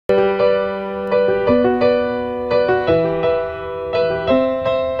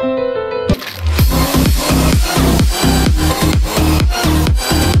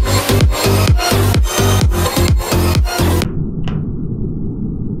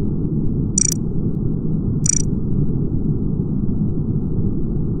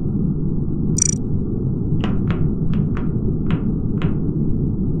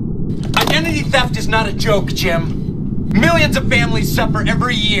not a joke, Jim. Millions of families suffer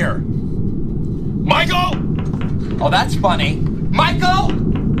every year. Michael! Oh, that's funny. Michael!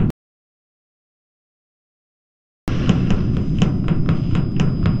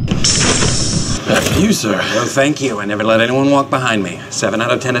 After you, sir. Well, thank you. I never let anyone walk behind me. 7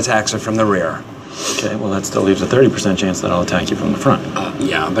 out of 10 attacks are from the rear. Okay, well, that still leaves a 30% chance that I'll attack you from the front.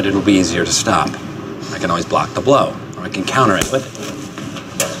 Yeah, but it'll be easier to stop. I can always block the blow, or I can counter it with...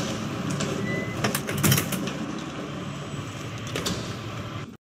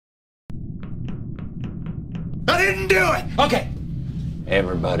 I didn't do it! Okay.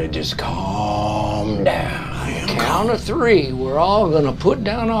 Everybody just calm down. Count of 3, we're all gonna put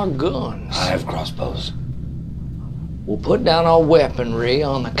down our guns. I have crossbows. We'll put down our weaponry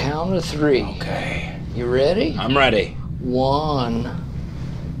on the count of 3. Okay. You ready? I'm ready. 1,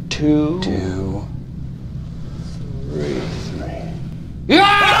 2, 3.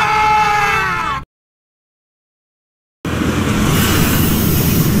 Yeah!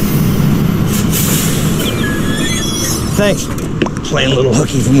 Thanks. Playing a little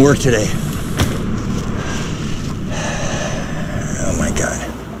hooky from work today. Oh my God.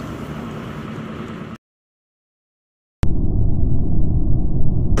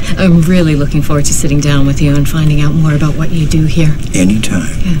 I'm really looking forward to sitting down with you and finding out more about what you do here. Anytime.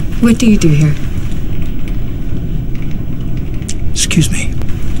 Yeah. What do you do here? Excuse me.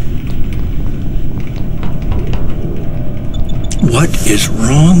 What is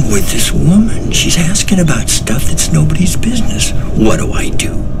wrong with this woman? She's asking about stuff that's nobody's business. What do I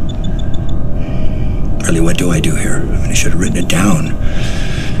do? Really, what do I do here? I mean, I should have written it down.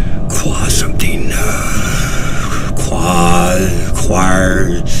 Something.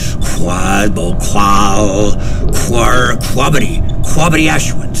 Quabity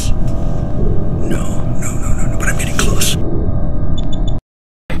Ashwins. No, but I'm getting close.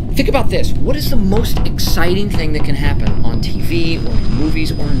 Think about this. What is the most exciting thing that can happen on TV or in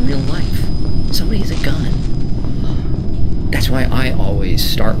movies or in real life? Somebody has a gun. That's why I always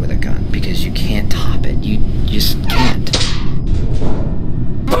start with a gun, because you can't top it. You just can't.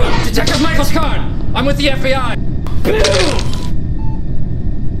 Boom! Detective Michael Scranton! I'm with the FBI! Boom!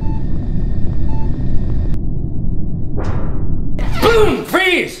 Boom!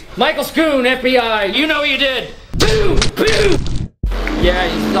 Freeze! Michael Schoon, FBI, you know what you did! Boom! Boom! Yeah,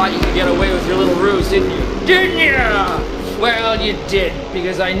 you thought you could get away with your little ruse, didn't you? Didn't ya? Well, you did,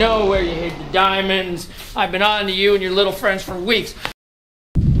 because I know where you hid the diamonds. I've been on to you and your little friends for weeks.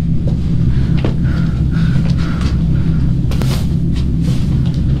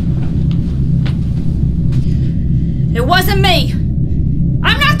 It wasn't me!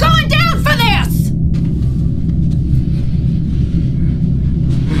 I'm not going down for this!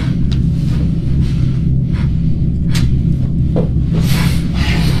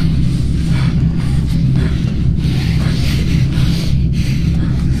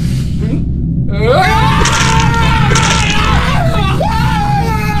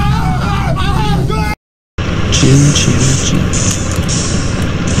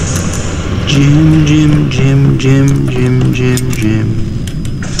 Jim.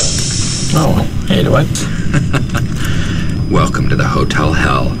 Oh, hey, Dwight. Welcome to the Hotel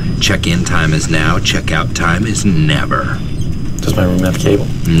Hell. Check-in time is now, check-out time is never. Does my room have cable?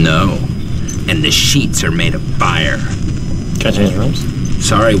 No. And the sheets are made of fire. Can I change rooms?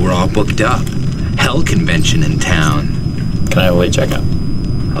 Sorry, we're all booked up. Hell convention in town. Can I have a late checkout?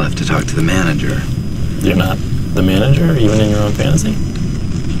 I'll have to talk to the manager. You're not the manager, even in your own fantasy?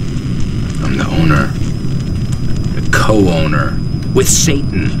 I'm the owner. The co-owner. With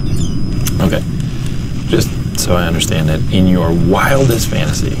Satan. Okay. Just so I understand it, in your wildest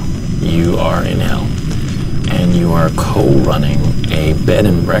fantasy, you are in hell, and you are co-running a bed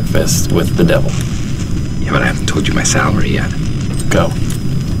and breakfast with the devil. Yeah, but I haven't told you my salary yet. Go.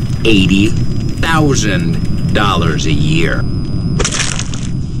 $80,000 a year.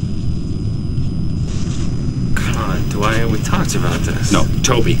 Come on, Dwight, we talked about this. No,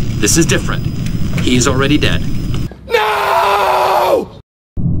 Toby, this is different. He's already dead. No!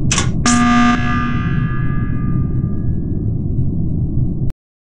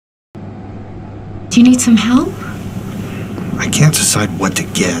 Do you need some help? I can't decide what to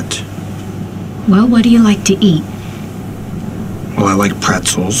get. Well, what do you like to eat? Well, I like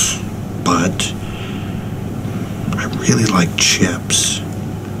pretzels, but I really like chips.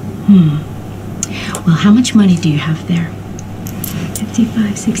 Well, how much money do you have there?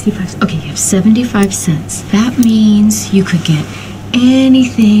 55, 65. Okay, you have 75 cents. That means you could get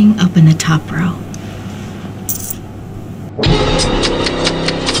anything up in the top row.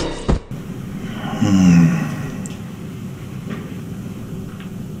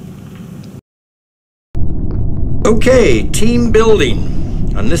 Okay, team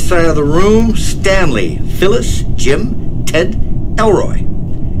building. On this side of the room, Stanley, Phyllis, Jim, Ted, Elroy.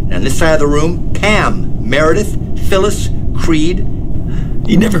 And on this side of the room, Pam, Meredith, Phyllis, Creed.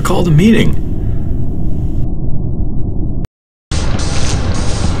 You never called a meeting.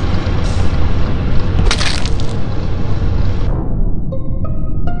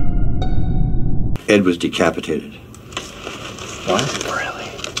 Ed was decapitated. What? Really?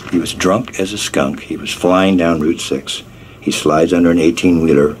 He was drunk as a skunk. He was flying down Route 6. He slides under an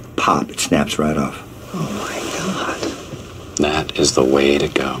 18-wheeler. Pop, it snaps right off. Oh, my God. That is the way to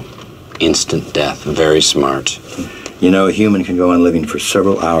go. Instant death. Very smart. You know, a human can go on living for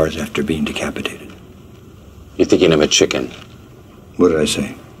several hours after being decapitated. You're thinking of a chicken. What did I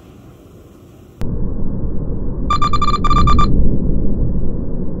say?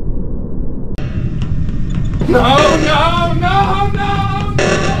 No, no, no, no,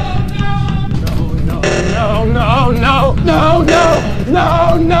 no, no, no, no, no, no, no,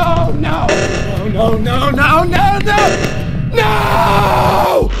 no, no, no, no, no, no, no, no,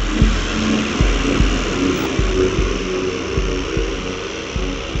 no!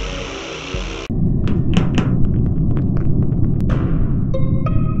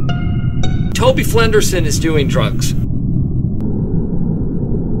 Toby Flenderson is doing drugs.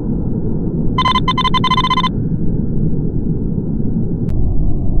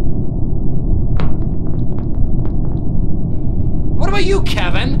 What about you,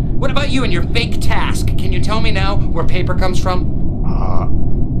 Kevin? What about you and your fake task? Can you tell me now where paper comes from?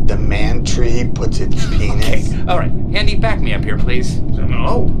 The man tree puts its penis. Okay, all right. Andy, back me up here, please.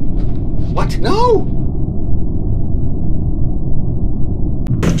 No. What? No!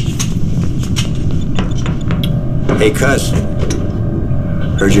 Hey, Cuz.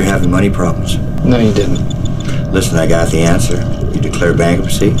 Heard you're having money problems. No, you didn't. Listen, I got the answer. You declare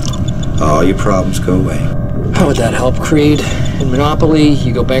bankruptcy, all your problems go away. How would that help, Creed? In Monopoly,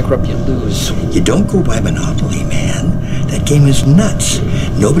 you go bankrupt, you lose. You don't go by Monopoly, man. That game is nuts.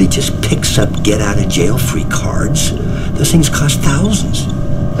 Nobody just picks up get-out-of-jail-free cards. Those things cost thousands.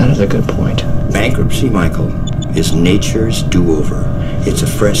 That is a good point. Bankruptcy, Michael, is nature's do-over. It's a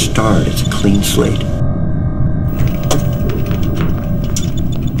fresh start. It's a clean slate.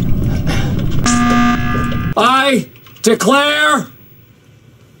 I declare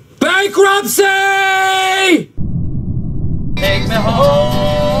bankruptcy! Take me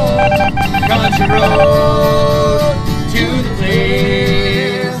home, country road, to the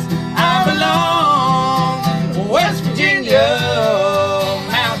place I belong, West Virginia,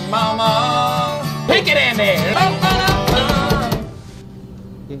 Mountain Mama. Pick it, Andy!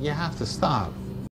 You have to stop.